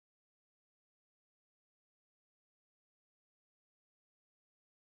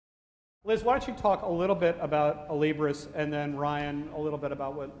Liz, why don't you talk a little bit about Alibris, and then Ryan a little bit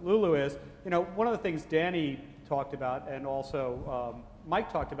about what Lulu is. One of the things Danny talked about, and also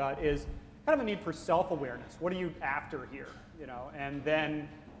Mike talked about, is kind of a need for self-awareness. What are you after here? And then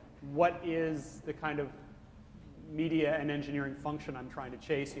what is the kind of media and engineering function I'm trying to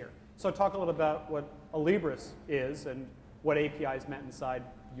chase here? So talk a little about what Alibris is and what APIs meant inside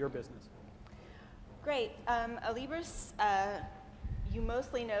your business. Great. Alibris, you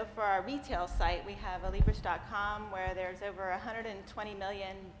mostly know for our retail site. We have alibris.com, where there's over 120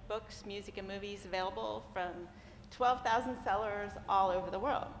 million books, music, and movies available from 12,000 sellers all over the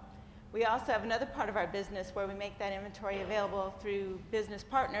world. We also have another part of our business where we make that inventory available through business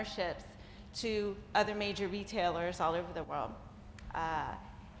partnerships to other major retailers all over the world.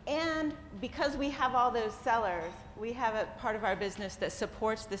 And because we have all those sellers, we have a part of our business that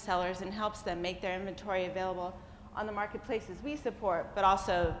supports the sellers and helps them make their inventory available on the marketplaces we support, but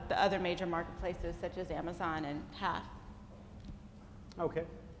also the other major marketplaces such as Amazon and HAF. Okay.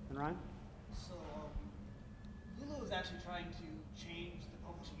 And Ryan? So Lulu is actually trying to change the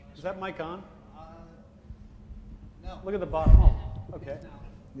publishing industry. Is that mic on? No. Look at the bottom. Oh, okay.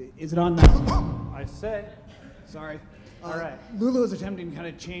 Is it on now? I say. Sorry. All right. Lulu is attempting to kind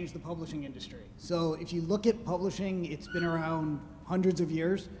of change the publishing industry. So if you look at publishing, it's been around hundreds of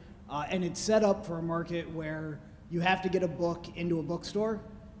years, and it's set up for a market where you have to get a book into a bookstore,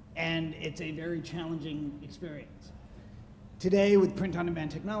 and it's a very challenging experience. Today, with print-on-demand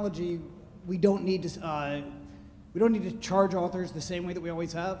technology, we don't need to charge authors the same way that we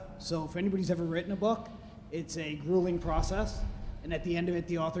always have. So if anybody's ever written a book, it's a grueling process, and at the end of it,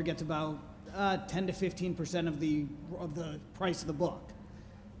 the author gets about 10 to 15% of the price of the book.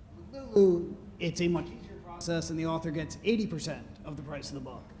 With Lulu, it's a much easier process, and the author gets 80% of the price of the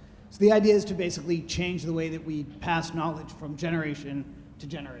book. So the idea is to basically change the way that we pass knowledge from generation to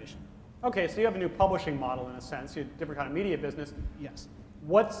generation. Okay, so you have a new publishing model in a sense. You have a different kind of media business. Yes.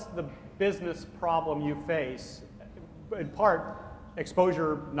 What's the business problem you face? In part,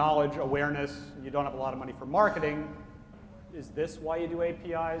 exposure, knowledge, awareness. You don't have a lot of money for marketing. Is this why you do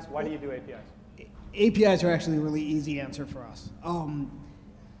APIs? Why do you do APIs? APIs are actually a really easy answer for us.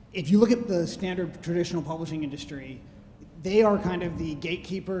 If you look at the standard traditional publishing industry, they are kind of the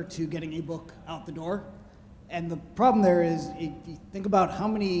gatekeeper to getting a book out the door. And the problem there is, if you think about how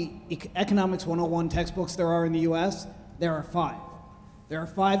many Economics 101 textbooks there are in the US, there are 5. There are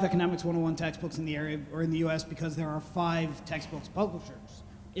 5 Economics 101 textbooks in the area, or in the US, because there are 5 textbooks publishers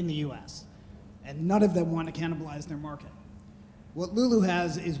in the US. And none of them want to cannibalize their market. What Lulu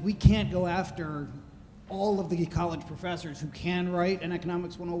has is we can't go after all of the college professors who can write an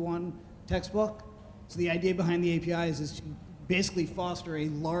Economics 101 textbook. So the idea behind the APIs is to basically foster a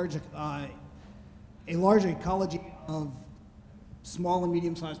large ecology of small and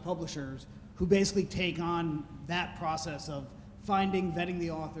medium-sized publishers who basically take on that process of finding, vetting the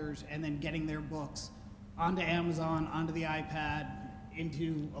authors, and then getting their books onto Amazon, onto the iPad,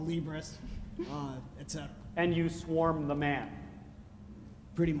 into Alibris, etc. And you swarm the man.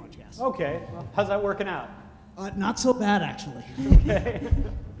 Pretty much, yes. Okay. Well, how's that working out? Not so bad, actually. Okay.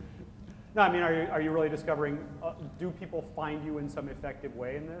 No, I mean, are you really discovering, do people find you in some effective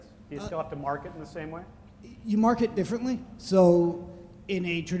way in this? Do you still have to market in the same way? You market differently. So in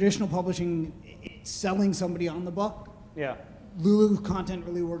a traditional publishing, it's selling somebody on the book. Yeah. Lulu content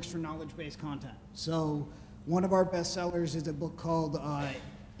really works for knowledge-based content. So one of our best sellers is a book called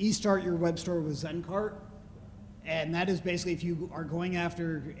E-Start Your Web Store with Zencart. And that is basically if you are going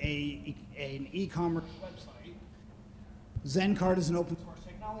after an e-commerce website. Zencart is an open source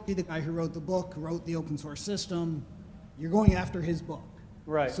technology. The guy who wrote the book wrote the open source system. You're going after his book.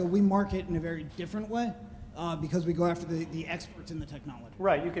 Right. So we market in a very different way because we go after the experts in the technology.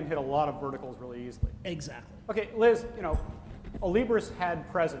 Right, you can hit a lot of verticals really easily. Exactly. Okay, Liz, Alibris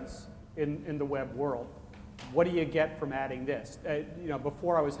had presence in the web world. What do you get from adding this?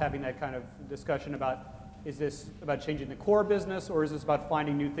 Before I was having that kind of discussion about, is this about changing the core business, or is this about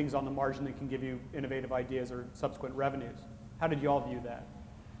finding new things on the margin that can give you innovative ideas or subsequent revenues? How did you all view that?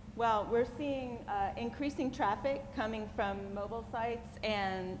 Well, we're seeing increasing traffic coming from mobile sites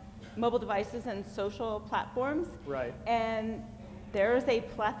and mobile devices and social platforms. Right. And there's a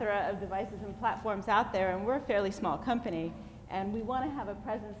plethora of devices and platforms out there, and we're a fairly small company, and we want to have a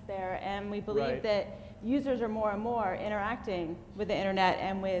presence there, and we believe that users are more and more interacting with the internet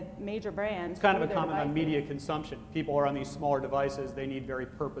and with major brands. It's kind of a comment on media consumption. People are on these smaller devices. They need very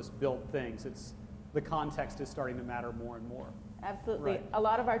purpose-built things. The context is starting to matter more and more. Absolutely. Right. A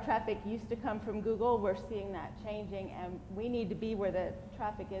lot of our traffic used to come from Google. We're seeing that changing, and we need to be where the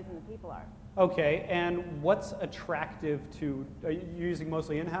traffic is and the people are. Okay, and what's attractive to, are you using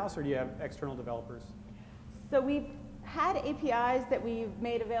mostly in-house or do you have external developers? So we've had APIs that we've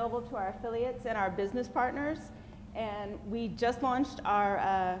made available to our affiliates and our business partners, and we just launched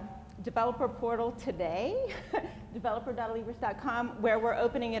our developer portal today, developer.alibris.com, where we're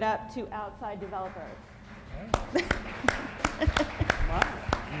opening it up to outside developers. Wow.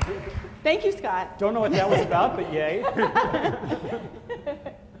 Thank you, Scott. Don't know what that was about, but yay.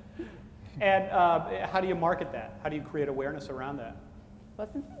 And how do you market that? How do you create awareness around that? Well,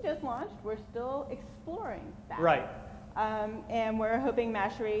 since we just launched, we're still exploring that. Right. And we're hoping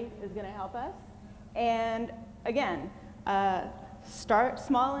Mashery is going to help us. And again, start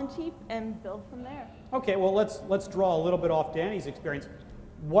small and cheap and build from there. Okay, well, let's draw a little bit off Danny's experience.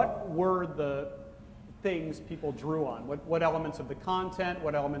 What were the things people drew on? What elements of the content,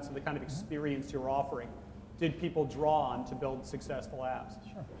 what elements of the kind of experience you're offering did people draw on to build successful apps?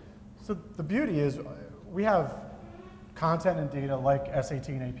 Sure. So the beauty is we have content and data like SAT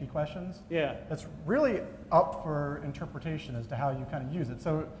and AP questions. Yeah. That's really up for interpretation as to how you kind of use it.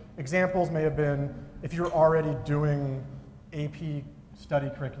 So examples may have been if you're already doing AP study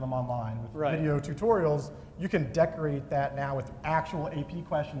curriculum online with video tutorials, you can decorate that now with actual AP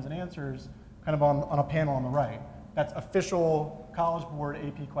questions and answers kind of on a panel on the right. That's official College Board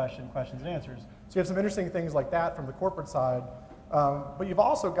AP questions and answers. So you have some interesting things like that from the corporate side. But you've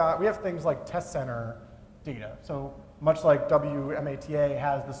also got, we have things like test center data. So much like WMATA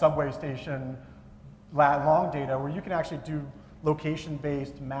has the subway station lat long data where you can actually do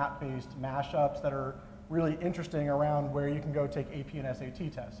location-based, map-based mashups that are really interesting around where you can go take AP and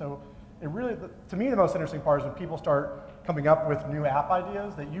SAT tests. So it really, to me, the most interesting part is when people start coming up with new app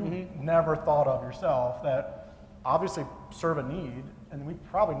ideas that you never thought of yourself that obviously serve a need and we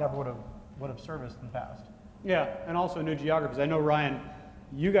probably never would have serviced in the past. Yeah, and also new geographies. I know, Ryan,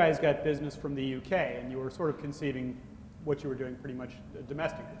 you guys got business from the UK, and you were sort of conceiving what you were doing pretty much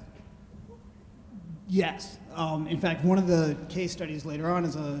domestically. Yes. In fact, one of the case studies later on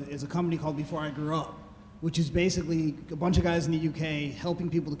is a company called Before I Grew Up, which is basically a bunch of guys in the UK helping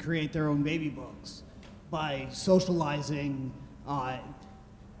people to create their own baby books by socializing.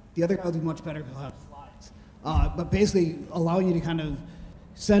 The other guy will do much better because he'll have slides. But basically allowing you to kind of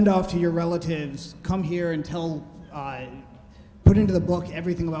send off to your relatives, come here and tell, put into the book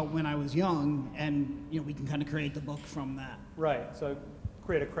everything about when I was young, and we can kind of create the book from that. Right, so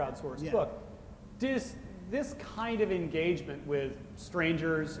create a crowdsourced book. Does this kind of engagement with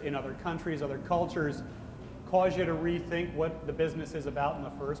strangers in other countries, other cultures, cause you to rethink what the business is about in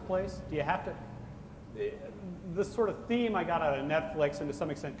the first place? Do you have to, the sort of theme I got out of Netflix and to some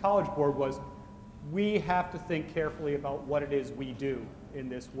extent College Board was, we have to think carefully about what it is we do in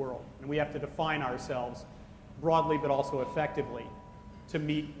this world. And we have to define ourselves broadly but also effectively to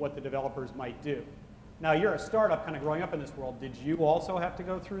meet what the developers might do. Now, you're a startup kind of growing up in this world. Did you also have to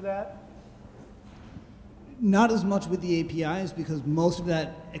go through that? Not as much with the APIs because most of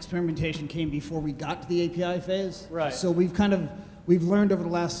that experimentation came before we got to the API phase. Right. So we've learned over the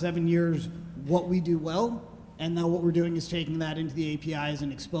last 7 years what we do well, and now what we're doing is taking that into the APIs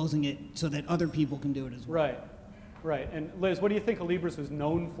and exposing it so that other people can do it as well. Right, right. And Liz, what do you think Alibris is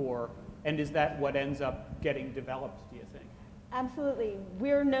known for, and is that what ends up getting developed, do you think? Absolutely.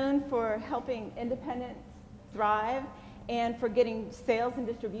 We're known for helping independents thrive and for getting sales and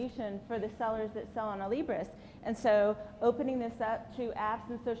distribution for the sellers that sell on Alibris. And so opening this up to apps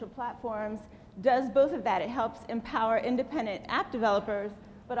and social platforms does both of that. It helps empower independent app developers,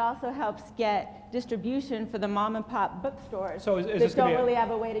 but also helps get distribution for the mom and pop bookstores that don't really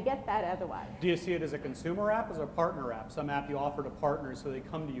have a way to get that otherwise. Do you see it as a consumer app, as a partner app, some app you offer to partners so they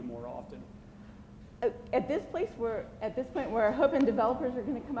come to you more often? At this point, we're hoping developers are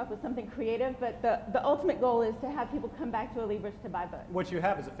going to come up with something creative, but the ultimate goal is to have people come back to Alibris to buy books. What you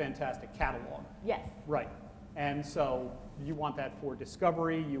have is a fantastic catalog. Yes. Right. And so you want that for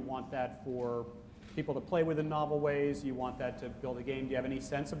discovery, you want that for people to play with in novel ways, you want that to build a game. Do you have any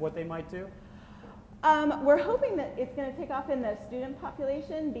sense of what they might do? We're hoping that it's going to take off in the student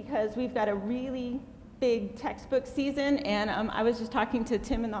population because we've got a really big textbook season, and I was just talking to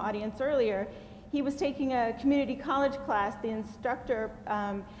Tim in the audience earlier. He was taking a community college class. The instructor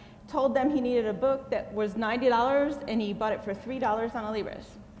told them he needed a book that was $90, and he bought it for $3 on Alibris.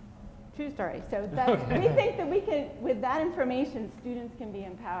 True story. So we think that we can, with that information, students can be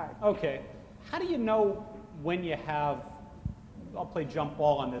empowered. Okay. How do you know when you have, I'll play jump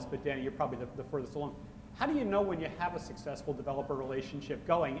ball on this, but Danny, you're probably the furthest along. How do you know when you have a successful developer relationship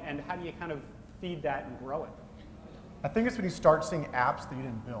going, and how do you kind of feed that and grow it? I think it's when you start seeing apps that you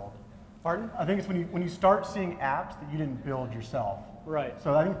didn't build. Pardon? I think it's when you start seeing apps that you didn't build yourself. Right.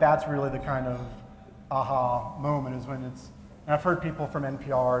 So I think that's really the kind of aha moment is when it's, and I've heard people from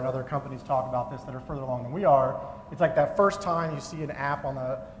NPR and other companies talk about this that are further along than we are. It's like that first time you see an app on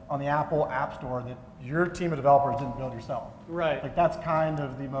the Apple App Store that your team of developers didn't build yourself. Right. Like that's kind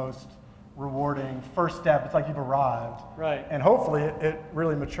of the most rewarding first step. It's like you've arrived. Right. And hopefully it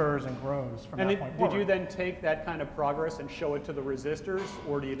really matures and grows from that point forward. Did you then take that kind of progress and show it to the resistors,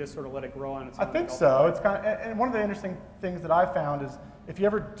 or do you just sort of let it grow on its own? I think so. It's kind of, and one of the interesting things that I found is if you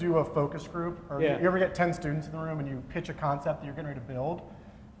ever do a focus group, or you ever get 10 students in the room and you pitch a concept that you're getting ready to build,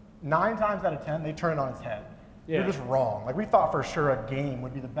 9 times out of 10, they turn it on its head. You're just wrong. Like we thought for sure a game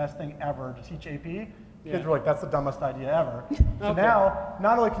would be the best thing ever to teach AP. Kids were like, that's the dumbest idea ever. So now,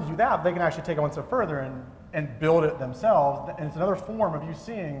 not only can you do that, but they can actually take it one step further and build it themselves. And it's another form of you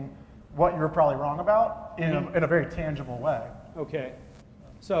seeing what you were probably wrong about in a very tangible way. Okay.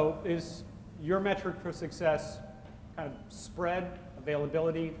 So is your metric for success kind of spread,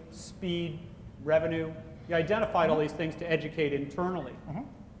 availability, speed, revenue? You identified all these things to educate internally.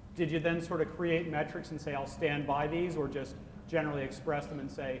 Did you then sort of create metrics and say, I'll stand by these, or just generally express them and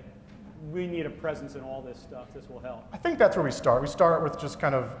say, we need a presence in all this stuff, this will help? I think that's where we start. We start with just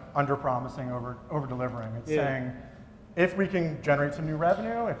kind of under-promising, over-delivering. It's saying, if we can generate some new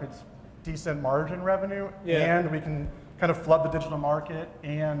revenue, if it's decent margin revenue, and we can kind of flood the digital market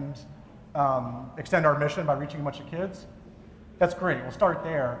and extend our mission by reaching a bunch of kids, that's great. We'll start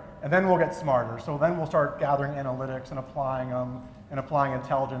there, and then we'll get smarter. So then we'll start gathering analytics and applying them, and applying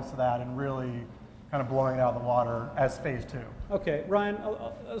intelligence to that, and really kind of blowing it out of the water as phase 2. Okay, Ryan,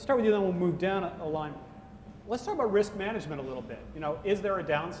 I'll start with you, then we'll move down a line. Let's talk about risk management a little bit. You know, is there a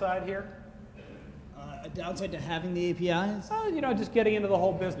downside here? A downside to having the APIs? You know, just getting into the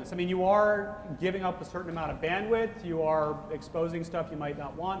whole business. I mean, you are giving up a certain amount of bandwidth. You are exposing stuff you might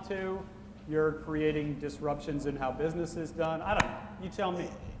not want to. You're creating disruptions in how business is done. I don't know. You tell me.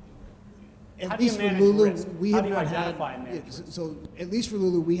 How do you manage risk? How do you identify and manage risk? So at least for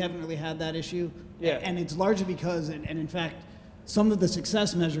Lulu, we haven't really had that issue. Yeah. And it's largely because, and in fact, some of the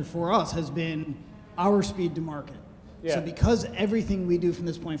success measure for us has been our speed to market. Yeah. So because everything we do from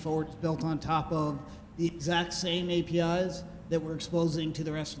this point forward is built on top of the exact same APIs that we're exposing to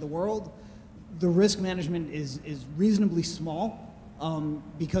the rest of the world, the risk management is reasonably small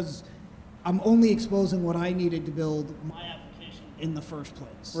because I'm only exposing what I needed to build my application in the first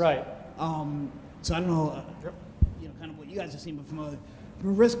place. Right. So I don't know, you know, kind of what you guys have seen, but from a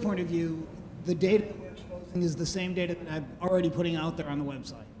risk point of view, the data that we're exposing is the same data that I'm already putting out there on the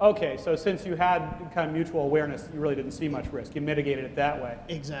website. Okay, so since you had kind of mutual awareness, you really didn't see much risk. You mitigated it that way.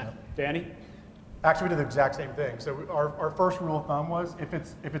 Exactly. Danny? Actually, we did the exact same thing. So our first rule of thumb was if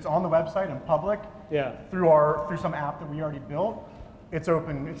it's on the website and public, through some app that we already built, it's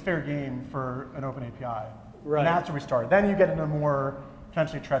open. It's fair game for an open API. Right. And that's where we started. Then you get into more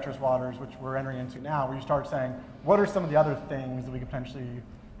potentially treacherous waters, which we're entering into now, where you start saying, what are some of the other things that we could potentially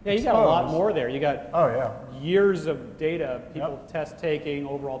Yeah, you got a lot more there. You got years of data, people test taking,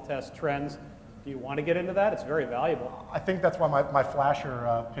 overall test trends. Do you want to get into that? It's very valuable. I think that's why my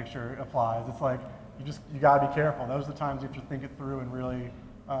flasher picture applies. It's like you got to be careful. Those are the times you have to think it through and really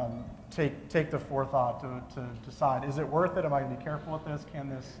take the forethought to decide: is it worth it? Am I going to be careful with this? Can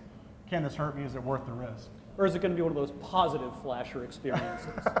this hurt me? Is it worth the risk? Or is it going to be one of those positive flasher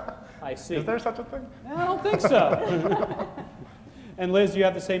experiences? I see. Is there such a thing? No, I don't think so. And Liz, you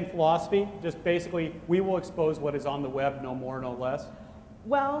have the same philosophy? Just basically, we will expose what is on the web, no more, no less?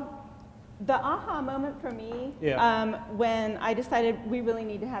 Well, the aha moment for me, when I decided we really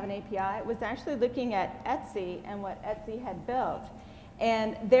need to have an API, was actually looking at Etsy and what Etsy had built.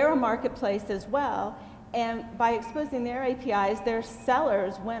 And they're a marketplace as well. And by exposing their APIs, their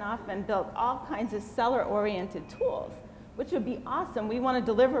sellers went off and built all kinds of seller-oriented tools, which would be awesome. We want to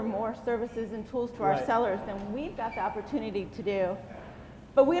deliver more services and tools to our sellers than we've got the opportunity to do.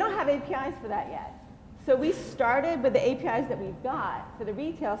 But we don't have APIs for that yet. So we started with the APIs that we've got for the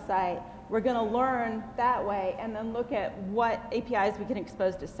retail site. We're going to learn that way and then look at what APIs we can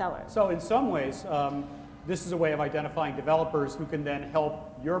expose to sellers. So in some ways, this is a way of identifying developers who can then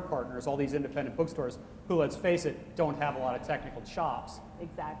help your partners, all these independent bookstores, who, let's face it, don't have a lot of technical chops.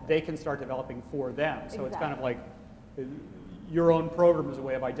 Exactly. They can start developing for them. So it's kind of like your own program is a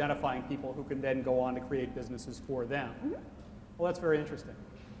way of identifying people who can then go on to create businesses for them. Mm-hmm. Well, that's very interesting.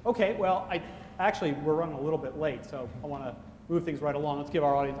 Okay, well, actually, we're running a little bit late, so I want to move things right along. Let's give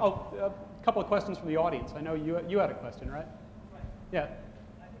our audience, a couple of questions from the audience. I know you had a question, right? Right. Yeah.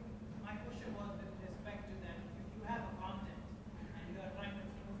 I think my question was with respect to that, if you have a content and you are trying to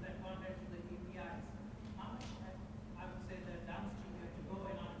expose that content to the APIs, how much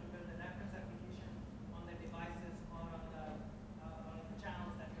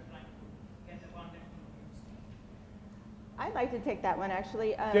I'd like to take that one,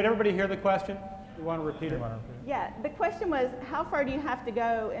 actually. Did everybody hear the question? You want to repeat it? Yeah, the question was, how far do you have to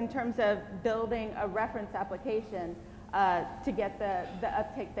go in terms of building a reference application to get the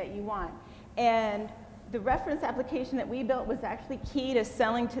uptake that you want? And the reference application that we built was actually key to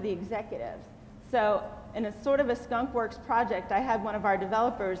selling to the executives. So in a sort of a skunkworks project, I had one of our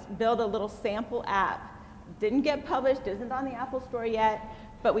developers build a little sample app. Didn't get published, isn't on the Apple Store yet,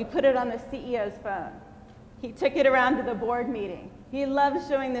 but we put it on the CEO's phone. He took it around to the board meeting. He loved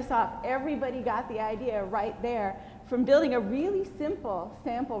showing this off. Everybody got the idea right there from building a really simple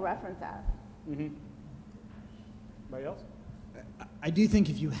sample reference app. Mm-hmm. Anybody else? I do think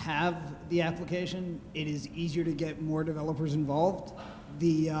if you have the application, it is easier to get more developers involved.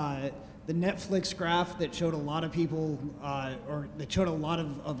 The Netflix graph that showed a lot of people, or that showed a lot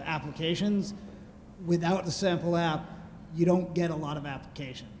of applications, without the sample app, you don't get a lot of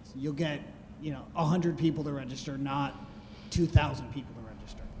applications. You'll get 100 people to register, not 2,000 people to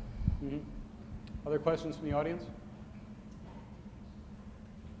register. Mm-hmm. Other questions from the audience?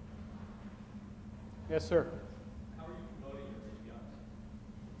 Yes, sir.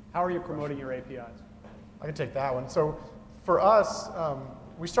 How are you promoting your APIs? I can take that one. So for us,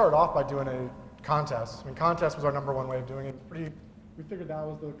 we started off by doing a contest. I mean, contest was our #1 way of doing it. We figured that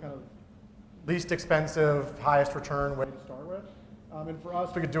was the kind of least expensive, highest return way to start with. And for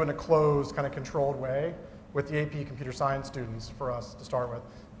us, we could do it in a closed, kind of controlled way with the AP computer science students for us to start with.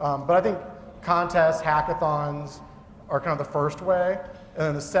 But I think contests, hackathons are kind of the first way. And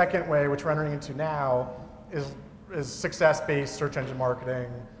then the second way, which we're entering into now, is success-based search engine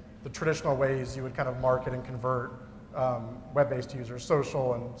marketing, the traditional ways you would kind of market and convert web-based users,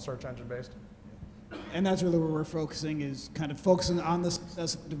 social and search engine-based. And that's really where we're focusing, is kind of focusing on the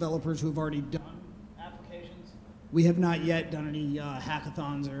success developers who have already done applications. We have not yet done any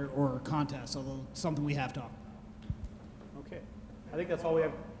hackathons or contests, although it's something we have to offer. Okay. I think that's all we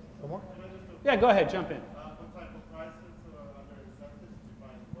have. One more? Yeah, go ahead, jump in. What type of prices under incentives do you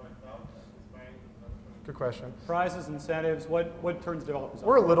find worked out at this point? Good question. Prizes, incentives, what turns developers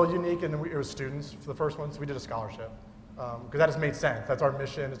We're on? a little unique in that it was students for the first one, so we did a scholarship. Because that just made sense. That's our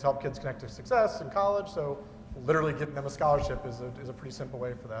mission, is to help kids connect to success in college, so literally giving them a scholarship is a pretty simple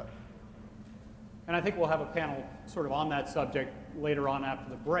way for that. And I think we'll have a panel sort of on that subject later on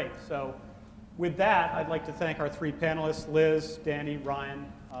after the break. So with that, I'd like to thank our 3 panelists, Liz, Danny,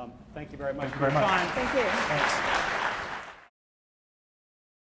 Ryan. Thank you very much for your time. Thank you. Thanks.